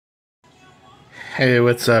Hey,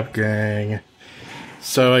 what's up, gang?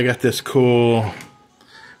 So I got this cool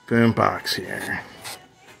boombox here.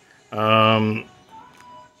 Kind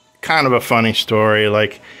of a funny story.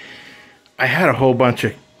 Like, I had a whole bunch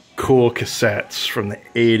of cool cassettes from the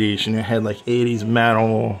 80s, and it had like 80s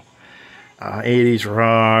metal, 80s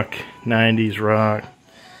rock, 90s rock,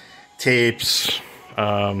 tapes.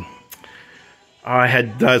 I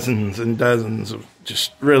had dozens and dozens of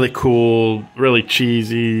just really cool, really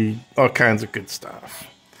cheesy, all kinds of good stuff.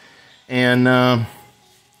 And, well,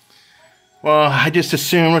 I just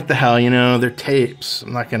assumed, what the hell, you know, they're tapes.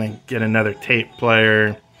 I'm not going to get another tape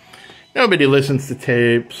player. Nobody listens to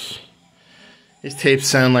tapes. These tapes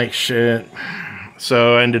sound like shit.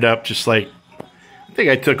 So I ended up just like, I think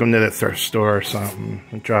I took them to the thrift store or something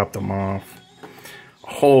and dropped them off.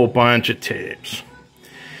 A whole bunch of tapes.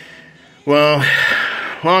 Well,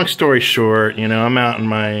 long story short, you know, I'm out in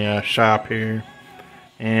my shop here,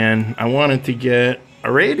 and I wanted to get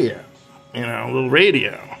a radio, you know, a little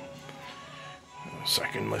radio, so I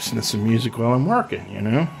can listen to some music while I'm working, you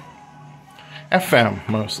know. FM,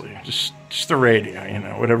 mostly, just the radio, you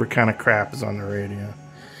know, whatever kind of crap is on the radio.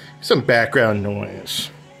 Some background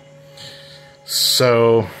noise.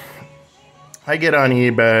 So, I get on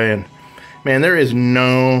eBay, and, man, there is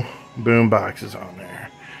no boom boxes on there.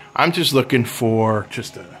 I'm just looking for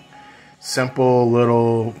just a simple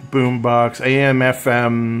little boombox, AM,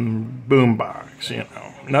 FM boombox, you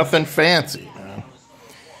know. Nothing fancy, man.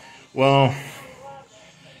 Well,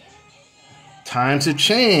 times have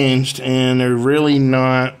changed, and they're really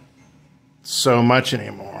not so much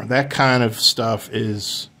anymore. That kind of stuff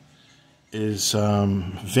is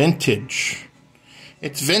vintage.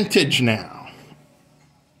 It's vintage now.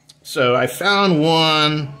 So I found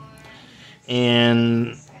one,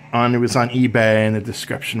 and it was on eBay, and the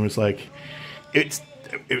description was like, it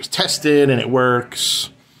was tested and it works.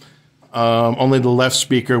 Only the left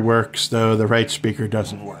speaker works, though the right speaker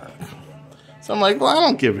doesn't work. So I'm like, well, I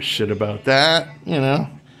don't give a shit about that, you know,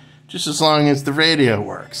 just as long as the radio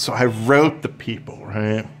works. So I wrote the people,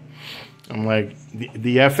 right? I'm like,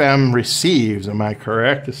 the FM receives, am I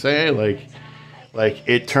correct to say? Like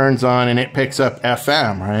it turns on and it picks up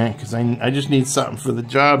FM, right? Because I just need something for the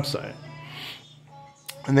job site.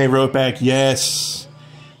 And they wrote back, yes,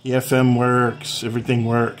 the FM works, everything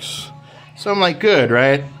works. So I'm like, good,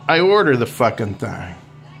 right? I order the fucking thing.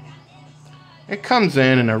 It comes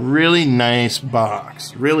in a really nice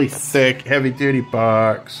box, really thick, heavy-duty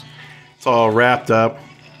box. It's all wrapped up.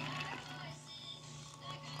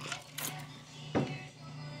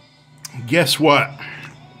 Guess what?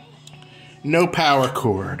 No power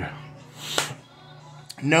cord.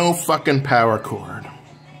 No fucking power cord.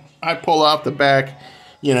 I pull off the back.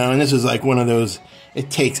 You know, and this is like one of those,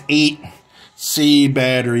 it takes 8 C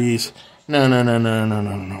batteries. No. I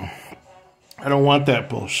don't want that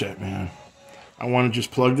bullshit, man. I want to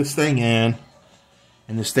just plug this thing in,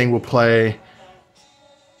 and this thing will play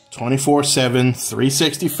 24/7,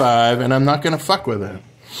 365, and I'm not going to fuck with it.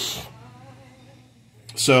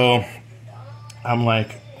 So, I'm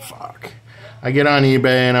like, fuck. I get on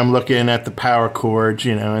eBay, and I'm looking at the power cords,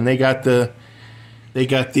 you know, and they got the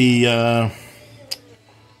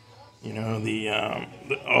you know,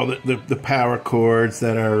 all the power cords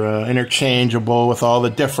that are interchangeable with all the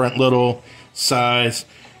different little size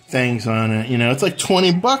things on it. You know, it's like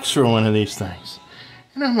 $20 for one of these things.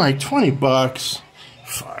 And I'm like, $20?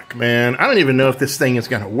 Fuck, man. I don't even know if this thing is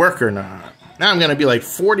going to work or not. Now I'm going to be like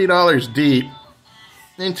 $40 deep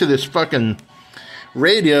into this fucking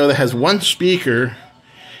radio that has one speaker,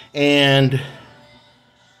 and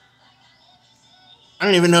I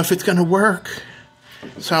don't even know if it's going to work.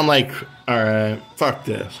 So I'm like, alright, fuck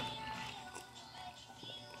this.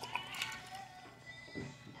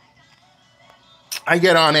 I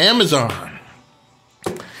get on Amazon,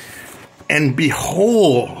 and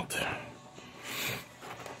behold,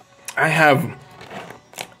 I have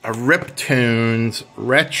a Riptunes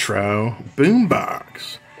Retro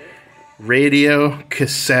boombox, radio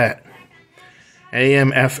cassette,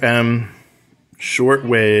 AM, FM,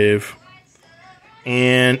 shortwave,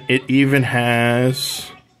 and it even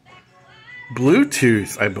has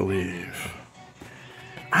Bluetooth, I believe.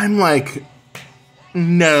 I'm like,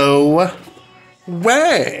 no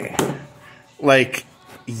way. Like,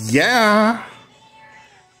 yeah.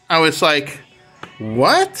 I was like,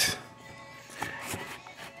 what?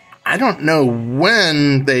 I don't know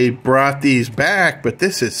when they brought these back, but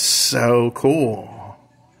this is so cool.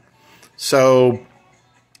 So,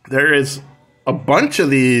 there is a bunch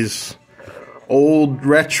of these old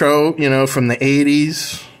retro, you know, from the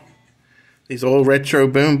 80s. These old retro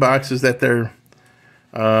boom boxes that they're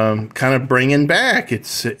kind of bringing back.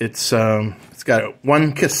 It's It's got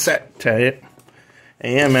one cassette tape,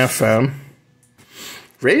 AM, FM,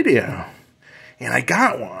 radio. And I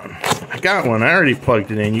got one. I already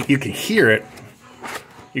plugged it in. You can hear it.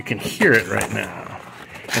 You can hear it right now.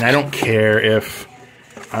 And I don't care if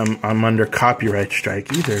I'm under copyright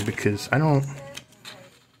strike either, because I don't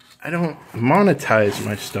monetize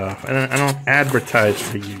my stuff. I don't advertise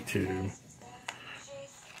for YouTube.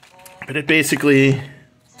 But it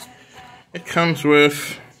comes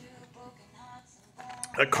with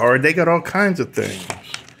a card. They got all kinds of things.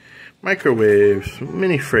 Microwaves,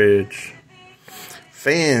 mini fridge,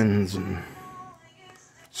 fans, and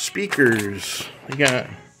speakers. They got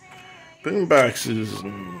boomboxes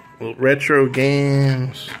and little retro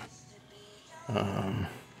games,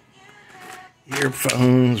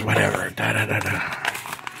 earphones, whatever.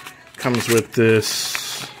 Comes with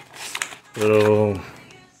this little,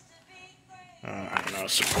 I don't know,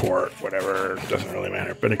 support, whatever. Doesn't really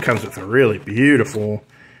matter. But it comes with a really beautiful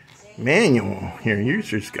manual here,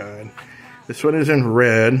 user's guide. This one is in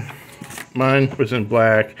red. Mine was in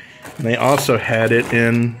black. And they also had it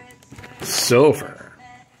in silver.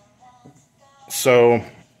 So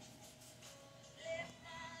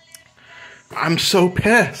I'm so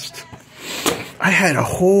pissed. I had a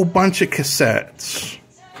whole bunch of cassettes.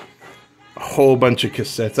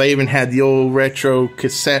 I even had the old retro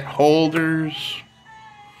cassette holders.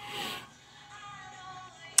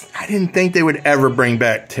 I didn't think they would ever bring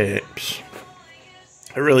back tapes.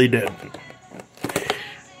 I really did.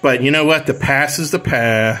 But you know what? The past is the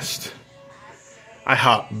past. I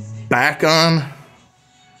hopped back on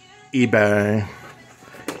eBay.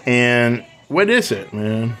 And what is it,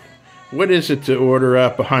 man? What is it to order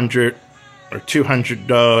up $100 or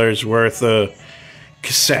 $200 worth of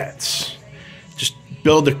cassettes? Just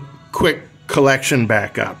build a quick collection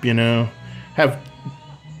back up, you know? Have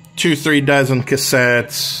 2-3 dozen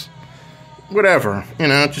cassettes, whatever, you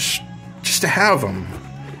know, just to have them.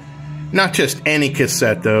 Not just any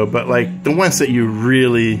cassette though, but like the ones that you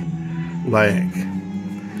really like.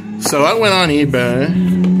 So I went on eBay,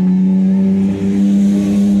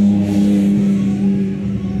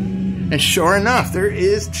 and sure enough, there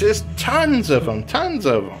is just tons of them.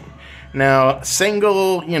 Now,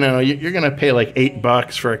 single, you know, you're gonna pay like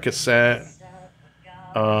 $8 for a cassette,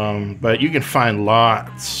 but you can find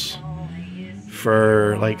lots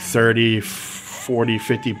for like $30, $40,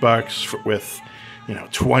 $50 with, you know,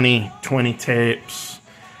 20 tapes.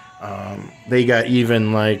 They got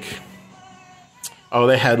even like,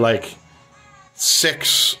 they had like a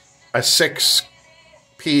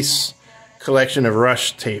 6-piece collection of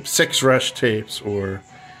Rush tapes, 6 Rush tapes, or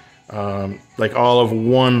like all of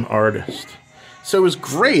one artist. So it was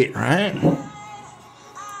great, right?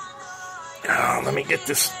 Oh, let me get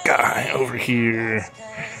this guy over here.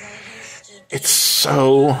 It's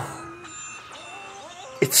so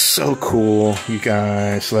cool, you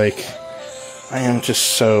guys. Like, I am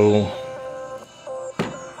so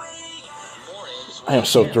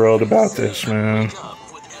thrilled about this, man.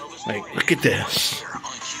 Like, look at this.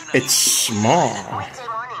 It's small.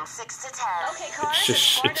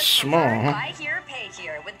 It's small.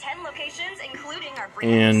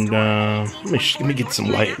 And let me get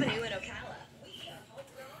some light. Let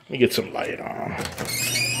me get some light on,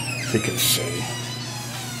 so you can see.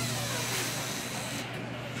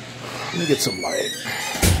 Let me get some light.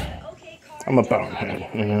 I'm a bonehead,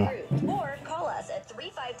 you know.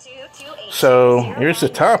 So here's the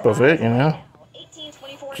top of it, you know.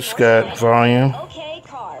 Just got volume.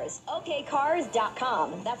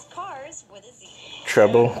 OKCars.com. That's cars with a Z.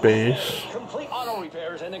 Treble, bass,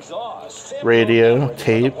 radio,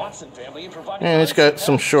 tape, and it's got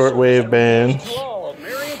some shortwave bands.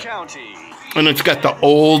 And it's got the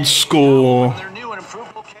old school.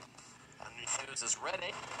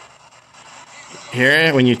 Hear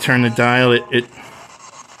it? When you turn the dial,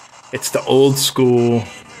 it's the old school.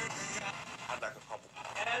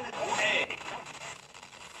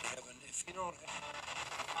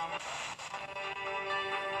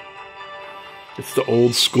 It's the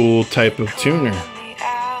old school type of tuner.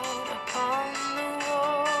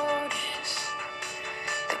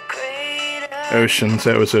 Oceans,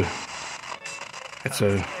 that's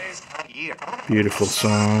a beautiful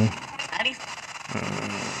song.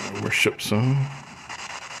 Worship song.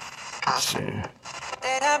 Let's see.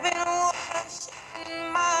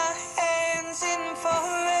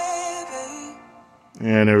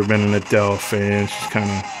 Yeah, I've never been an Adele fan. She's kind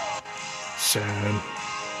of sad.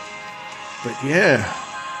 But yeah.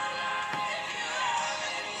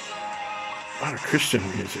 A lot of Christian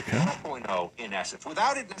music, huh?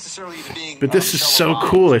 But this is so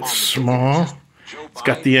cool. It's small. It's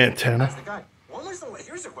got the antenna.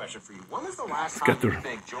 Here's a question for you. When was the last It's got time you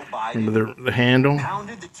think Joe Biden the handle.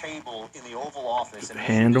 pounded the table in the Oval Office and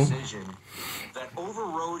Handle. made a decision that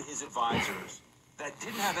overrode his advisors that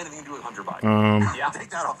didn't have anything to do with Hunter Biden? Yeah, take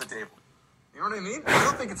that off the table. You know what I mean? I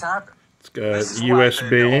don't think it's happened. It's got USB.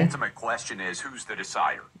 The ultimate question is, who's the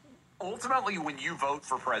decider? Ultimately, when you vote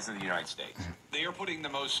for President of the United States, they are putting the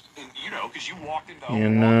most, because you walked into...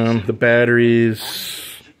 And the batteries,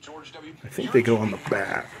 I think they go on the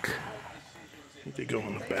back.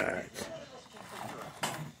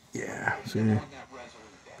 Yeah, see,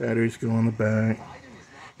 batteries go on the back.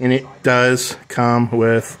 And it does come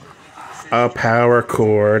with a power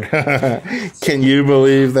cord. Can you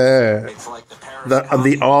believe that?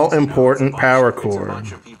 The all-important power cord.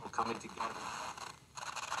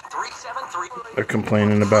 They're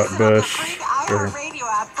complaining about Bush or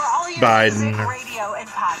Biden. Radio and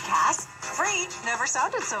podcast. Free never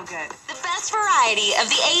sounded so good. The best variety of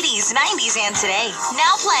the 80s, 90s, and today.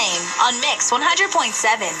 Now playing on Mix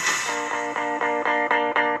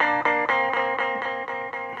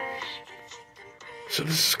 100.7. So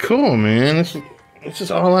this is cool, man. This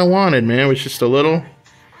is all I wanted, man. It was just a little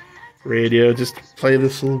radio, just play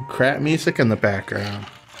this little crap music in the background.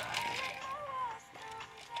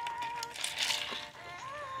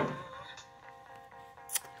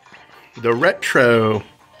 The retro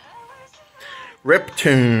rip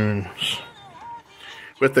tunes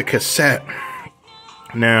with the cassette.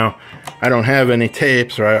 Now, I don't have any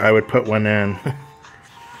tapes, or I would put one in.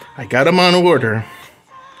 I got them on order.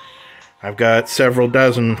 I've got several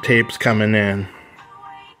dozen tapes coming in.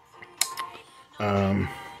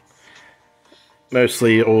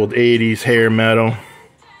 Mostly old 80s hair metal.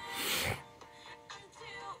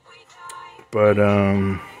 But,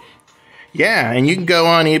 yeah, and you can go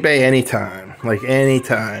on eBay anytime. Like,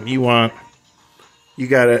 anytime you want. You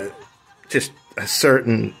got just a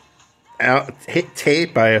certain hit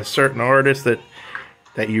tape by a certain artist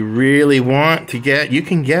that you really want to get. You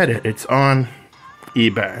can get it. It's on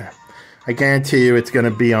eBay. I guarantee you it's going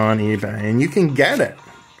to be on eBay. And you can get it.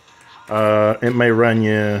 It may run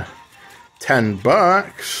you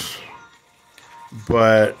 $10.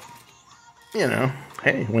 But,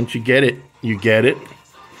 hey, once you get it, you get it.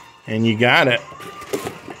 And you got it.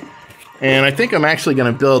 And I think I'm actually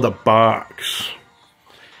going to build a box.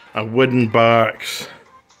 A wooden box.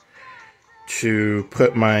 To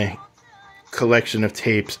put my collection of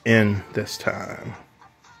tapes in this time.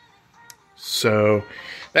 So,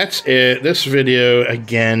 that's it. This video,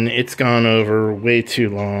 again, it's gone over way too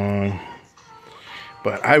long.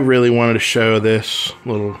 But I really wanted to show this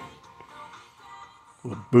little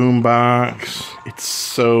boombox. It's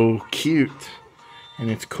so cute. And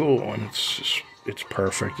it's cool. And it's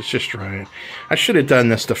perfect. It's just right. I should have done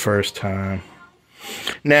this the first time.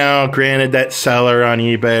 Now, granted, that seller on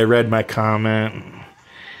eBay read my comment.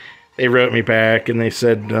 They wrote me back and they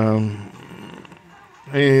said,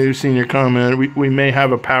 hey, we've seen your comment. We may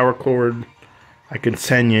have a power cord I can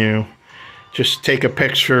send you. Just take a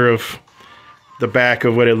picture of the back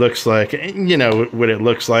of what it looks like. And you know what it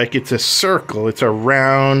looks like. It's a circle. It's a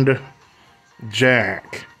round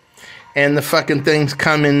jack. And the fucking things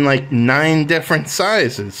come in like 9 different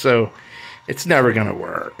sizes. So it's never going to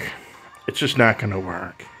work. It's just not going to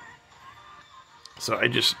work. So I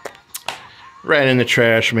just... right in the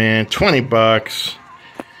trash, man. $20.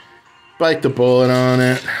 Bite the bullet on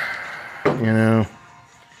it.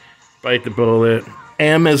 Bite the bullet.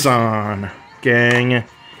 Amazon, gang.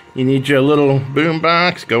 You need your little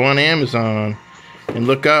boombox? Go on Amazon and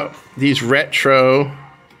look up these retro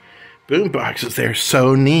boomboxes. They're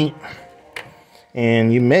so neat.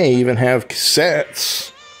 And you may even have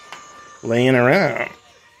cassettes laying around.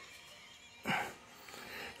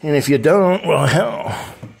 And if you don't, well, hell,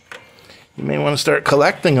 you may want to start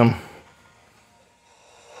collecting them.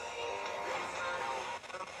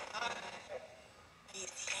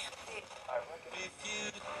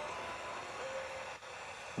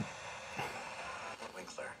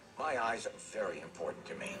 My eyes are very important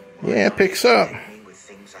to me. Yeah, it picks up.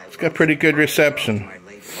 It's got pretty good reception.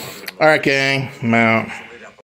 Alright, gang, I'm out.